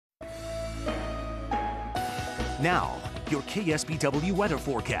Now, your KSBW weather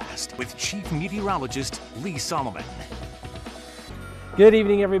forecast with Chief Meteorologist Lee Soloman. Good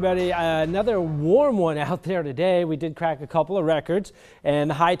evening, everybody. Another warm one out there today. We did crack a couple of records, and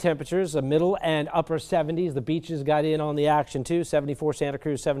the high temperatures, the middle and upper 70s. The beaches got in on the action too. 74 Santa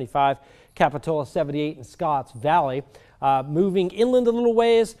Cruz, 75 Capitola, 78 in Scotts Valley. Moving inland a little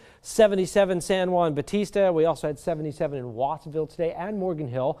ways, 77 San Juan Bautista. We also had 77 in Wattsville today and Morgan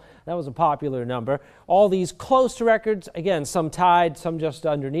Hill. That was a popular number. All these close to records. Again, some tied, some just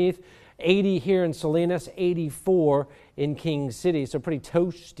underneath. 80 here in Salinas, 84 in King City, so pretty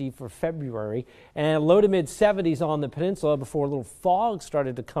toasty for February. And low to mid 70s on the peninsula before a little fog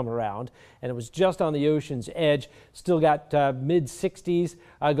started to come around, and it was just on the ocean's edge. Still got mid 60s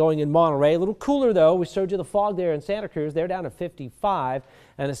going in Monterey. A little cooler though. We showed you the fog there in Santa Cruz. They're down to 55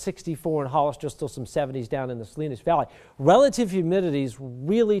 and a 64 in Hollister. Still some 70s down in the Salinas Valley. Relative humidities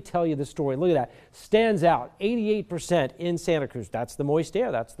really tell you the story. Look at that. Stands out. 88% in Santa Cruz. That's the moist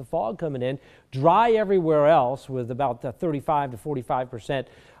air. That's the fog coming in. Dry everywhere else with about 35 to 45%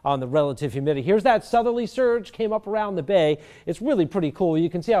 on the relative humidity. Here's that southerly surge, came up around the bay. It's really pretty cool. You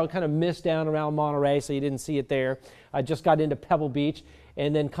can see how it kind of missed down around Monterey, so you didn't see it there. I just got into Pebble Beach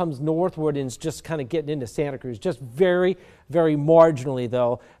and then comes northward and is just kind of getting into Santa Cruz. Just very, very marginally,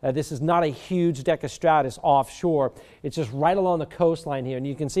 though. This is not a huge decastratus offshore. It's just right along the coastline here, and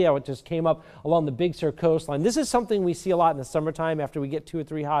you can see how it just came up along the Big Sur coastline. This is something we see a lot in the summertime after we get 2 or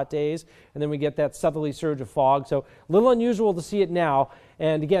 3 hot days, and then we get that southerly surge of fog. So a little unusual to see it now.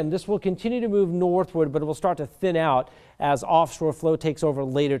 And again, this will continue to move northward, but it will start to thin out as offshore flow takes over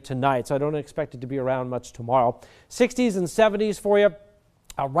later tonight. So I don't expect it to be around much tomorrow. 60s and 70s for you.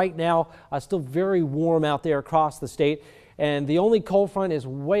 Right now, still very warm out there across the state. And the only cold front is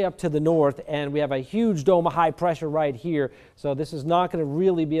way up to the north, and we have a huge dome of high pressure right here. So this is not going to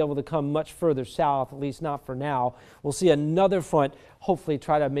really be able to come much further south, at least not for now. We'll see another front hopefully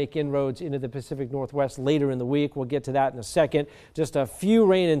try to make inroads into the Pacific Northwest later in the week. We'll get to that in a second. Just a few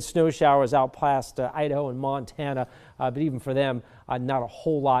rain and snow showers out past Idaho and Montana, but even for them, not a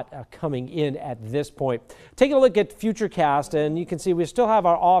whole lot coming in at this point. Taking a look at Futurecast, and you can see we still have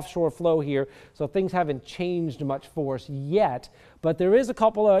our offshore flow here, so things haven't changed much for us yet. But there is a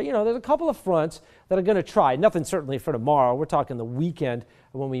couple of, there's a couple of fronts that are going to try. Nothing certainly for tomorrow. We're talking the weekend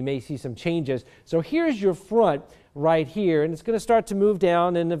when we may see some changes. So here's your front right here, and it's going to start to move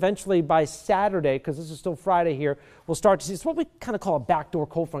down, and eventually by Saturday, because this is still Friday here, we'll start to see, it's what we kind of call a backdoor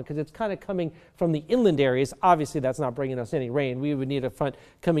cold front, because it's kind of coming from the inland areas. Obviously that's not bringing us any rain. We would need a front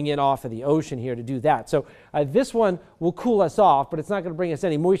coming in off of the ocean here to do that. So this one will cool us off, but it's not going to bring us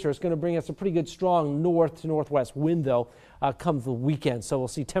any moisture. It's going to bring us a pretty good strong north to northwest wind though come the weekend. So we'll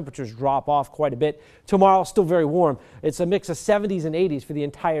see temperatures drop off quite a bit. Tomorrow still very warm. It's a mix of 70s and 80s for the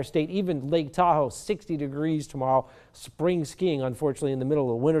entire state. Even Lake Tahoe 60 degrees tomorrow. Spring skiing unfortunately in the middle of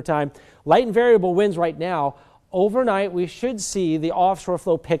the wintertime. Light and variable winds right now. Overnight, we should see the offshore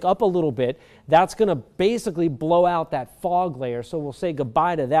flow pick up a little bit. That's going to basically blow out that fog layer. So we'll say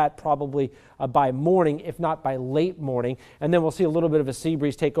goodbye to that probably by morning, if not by late morning. And then we'll see a little bit of a sea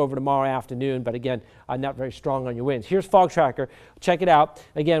breeze take over tomorrow afternoon. But again, not very strong on your winds. Here's Fog Tracker. Check it out.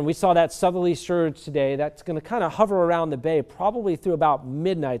 Again, we saw that southerly surge today. That's going to kind of hover around the bay probably through about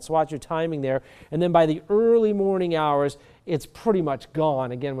midnight. So watch your timing there. And then by the early morning hours, it's pretty much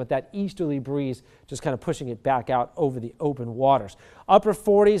gone, again, with that easterly breeze just kind of pushing it back out over the open waters. Upper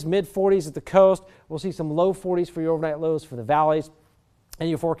 40s, mid 40s at the coast. We'll see some low 40s for your overnight lows for the valleys. And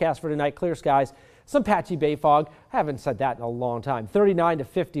your forecast for tonight, clear skies, some patchy bay fog. I haven't said that in a long time. 39 to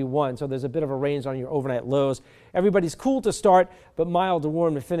 51, so there's a bit of a range on your overnight lows. Everybody's cool to start, but mild to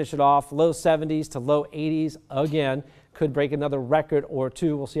warm to finish it off. Low 70s to low 80s again. Could break another record or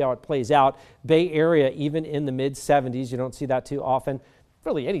two. We'll see how it plays out. Bay Area even in the mid 70s. You don't see that too often.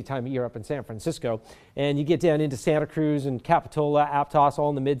 Really any time of year up in San Francisco. And you get down into Santa Cruz and Capitola, Aptos, all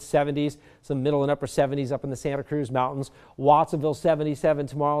in the mid 70s. Some middle and upper 70s up in the Santa Cruz Mountains. Watsonville 77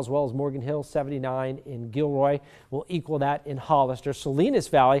 tomorrow, as well as Morgan Hill 79 in Gilroy. We'll equal that in Hollister. Salinas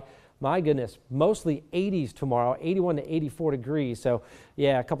Valley, my goodness, mostly 80s tomorrow, 81 to 84 degrees. So,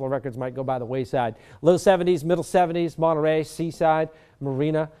 yeah, a couple of records might go by the wayside. Low 70s, middle 70s, Monterey, Seaside,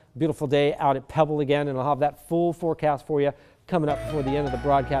 Marina. Beautiful day out at Pebble again, and I'll have that full forecast for you coming up before the end of the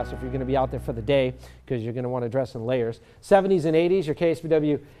broadcast if you're going to be out there for the day, because you're going to want to dress in layers. 70s and 80s, your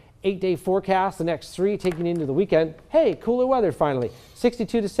KSBW 8-day forecast, the next 3 taking into the weekend. Hey, cooler weather finally.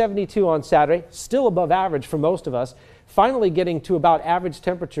 62 to 72 on Saturday, still above average for most of us. Finally getting to about average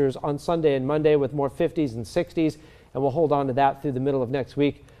temperatures on Sunday and Monday with more 50s and 60s, and we'll hold on to that through the middle of next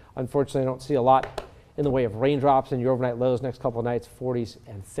week. Unfortunately, I don't see a lot in the way of raindrops, and your overnight lows next couple of nights, 40s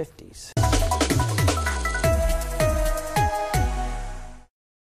and 50s.